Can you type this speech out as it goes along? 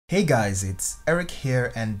Hey guys, it's Eric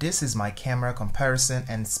here and this is my camera comparison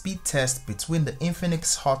and speed test between the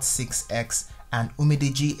Infinix Hot 6X and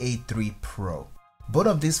Umidigi A3 Pro. Both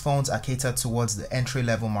of these phones are catered towards the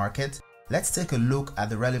entry-level market. Let's take a look at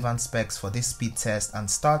the relevant specs for this speed test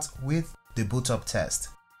and start with the boot up test.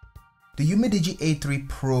 The Umidigi A3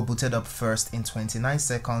 Pro booted up first in 29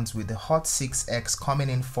 seconds with the Hot 6X coming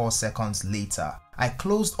in 4 seconds later. I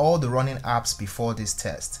closed all the running apps before this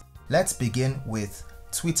test. Let's begin with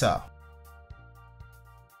Twitter.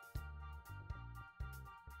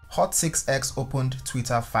 Hot 6X opened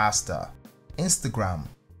Twitter faster. Instagram.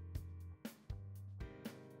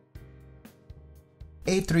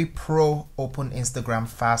 A3 Pro opened Instagram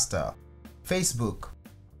faster. Facebook.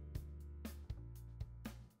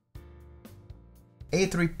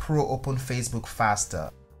 A3 Pro opened Facebook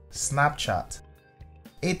faster. Snapchat.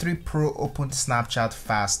 A3 Pro opened Snapchat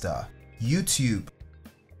faster. YouTube.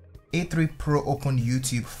 A3 Pro opened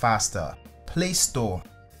YouTube faster. Play Store.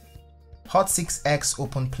 Hot 6X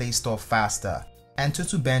opened Play Store faster.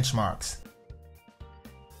 Antutu benchmarks.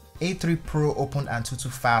 A3 Pro opened Antutu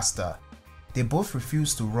faster. They both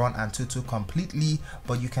refuse to run Antutu completely,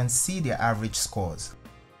 but you can see their average scores.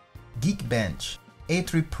 Geekbench.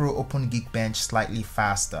 A3 Pro opened Geekbench slightly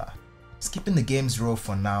faster. Skipping the games row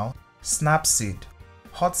for now. Snapseed.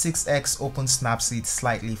 Hot 6X opened Snapseed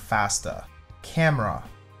slightly faster. Camera.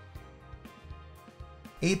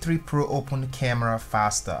 A3 Pro opened camera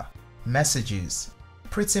faster. Messages.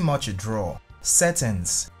 Pretty much a draw.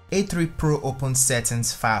 Settings. A3 Pro opened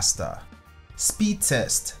settings faster. Speed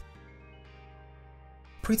test.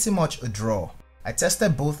 Pretty much a draw. I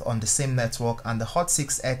tested both on the same network and the Hot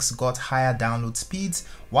 6X got higher download speeds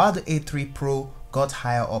while the A3 Pro got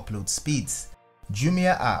higher upload speeds.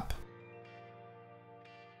 Jumia app.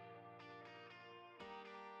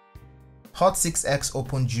 Hot 6X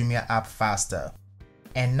opened Jumia app faster.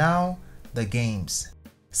 And now the games.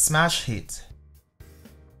 Smash Hit.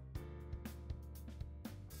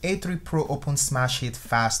 A3 Pro opened Smash Hit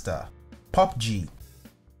faster. PUBG.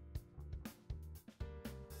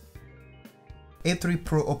 A3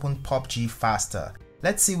 Pro opened PUBG faster.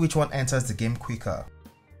 Let's see which one enters the game quicker.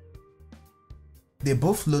 They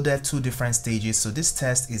both loaded 2 different stages, so this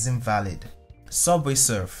test is invalid. Subway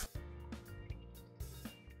Surf.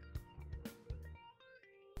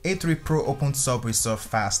 A3 Pro opened Subway Surf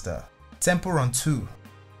faster. Temple Run 2.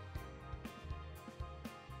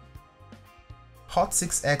 Hot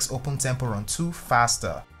 6X opened Temple Run 2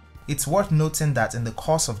 faster. It's worth noting that in the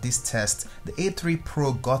course of this test, the A3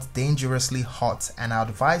 Pro got dangerously hot, and I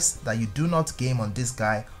advise that you do not game on this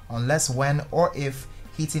guy unless when or if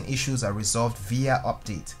heating issues are resolved via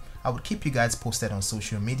update. I would keep you guys posted on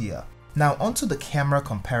social media. Now onto the camera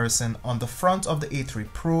comparison. On the front of the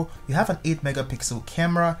A3 Pro, you have an 8 megapixel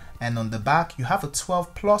camera, and on the back you have a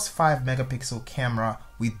 12 plus 5 megapixel camera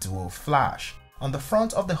with dual flash. On the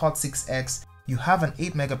front of the Hot 6X, you have an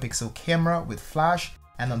 8 megapixel camera with flash,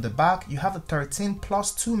 and on the back you have a 13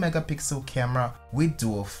 plus 2 megapixel camera with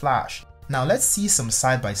dual flash. Now let's see some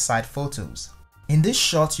side-by-side photos. In this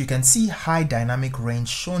shot, you can see high dynamic range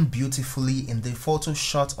shown beautifully in the photo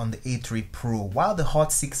shot on the A3 Pro, while the Hot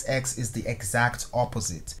 6X is the exact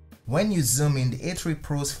opposite. When you zoom in, the A3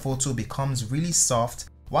 Pro's photo becomes really soft,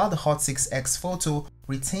 while the Hot 6X photo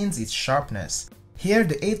retains its sharpness. Here,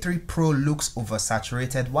 the A3 Pro looks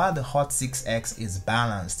oversaturated while the Hot 6X is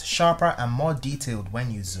balanced, sharper and more detailed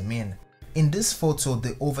when you zoom in. In this photo,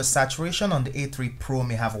 the oversaturation on the A3 Pro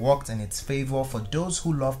may have worked in its favor for those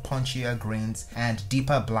who love punchier grains and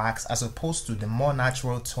deeper blacks as opposed to the more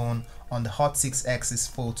natural tone on the Hot 6X's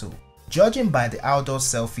photo. Judging by the outdoor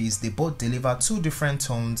selfies, they both deliver 2 different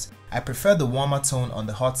tones. I prefer the warmer tone on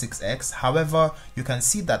the Hot 6X, however, you can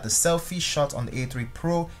see that the selfie shot on the A3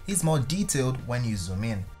 Pro is more detailed when you zoom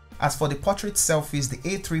in. As for the portrait selfies, the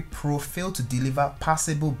A3 Pro failed to deliver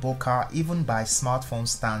passable bokeh even by smartphone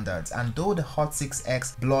standards, and though the Hot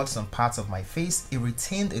 6X blurred some parts of my face, it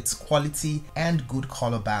retained its quality and good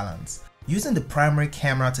color balance. Using the primary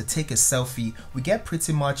camera to take a selfie, we get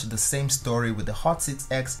pretty much the same story with the Hot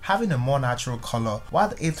 6X having a more natural color, while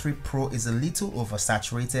the A3 Pro is a little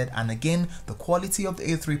oversaturated, and again, the quality of the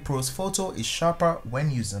A3 Pro's photo is sharper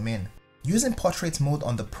when you zoom in. Using portrait mode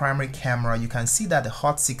on the primary camera, you can see that the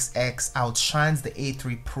Hot 6X outshines the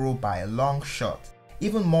A3 Pro by a long shot.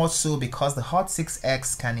 Even more so because the Hot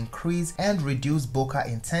 6X can increase and reduce bokeh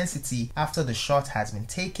intensity after the shot has been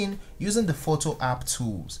taken using the photo app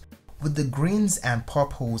tools. With the greens and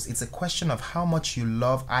purples, it's a question of how much you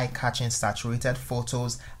love eye-catching saturated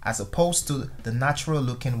photos as opposed to the natural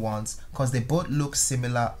looking ones, because they both look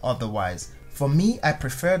similar otherwise. For me, I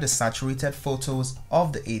prefer the saturated photos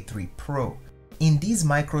of the A3 Pro. In these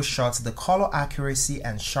micro shots, the color accuracy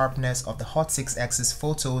and sharpness of the Hot 6X's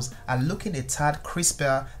photos are looking a tad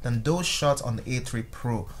crisper than those shot on the A3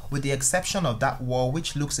 Pro, with the exception of that wall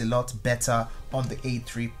which looks a lot better on the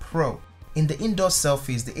A3 Pro. In the indoor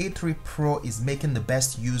selfies, the A3 Pro is making the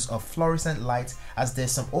best use of fluorescent light as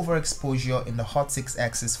there's some overexposure in the Hot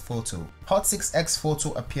 6X's photo. Hot 6X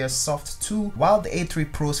photo appears soft too, while the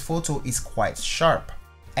A3 Pro's photo is quite sharp.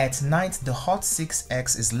 At night, the Hot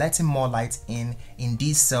 6X is letting more light in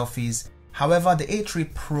these selfies. However, the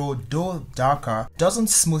A3 Pro, though darker, doesn't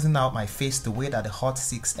smoothen out my face the way that the Hot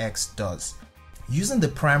 6X does. Using the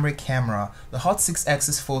primary camera, the Hot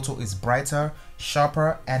 6X's photo is brighter,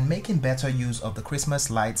 sharper, and making better use of the Christmas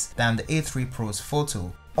lights than the A3 Pro's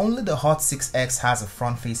photo. Only the Hot 6X has a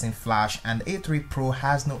front-facing flash and the A3 Pro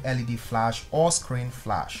has no LED flash or screen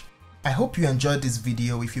flash. I hope you enjoyed this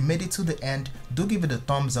video. If you made it to the end, do give it a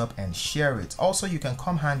thumbs up and share it. Also, you can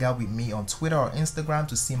come hang out with me on Twitter or Instagram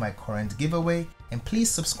to see my current giveaway. And please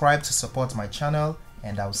subscribe to support my channel,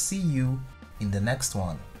 and I'll see you in the next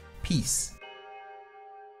one. Peace.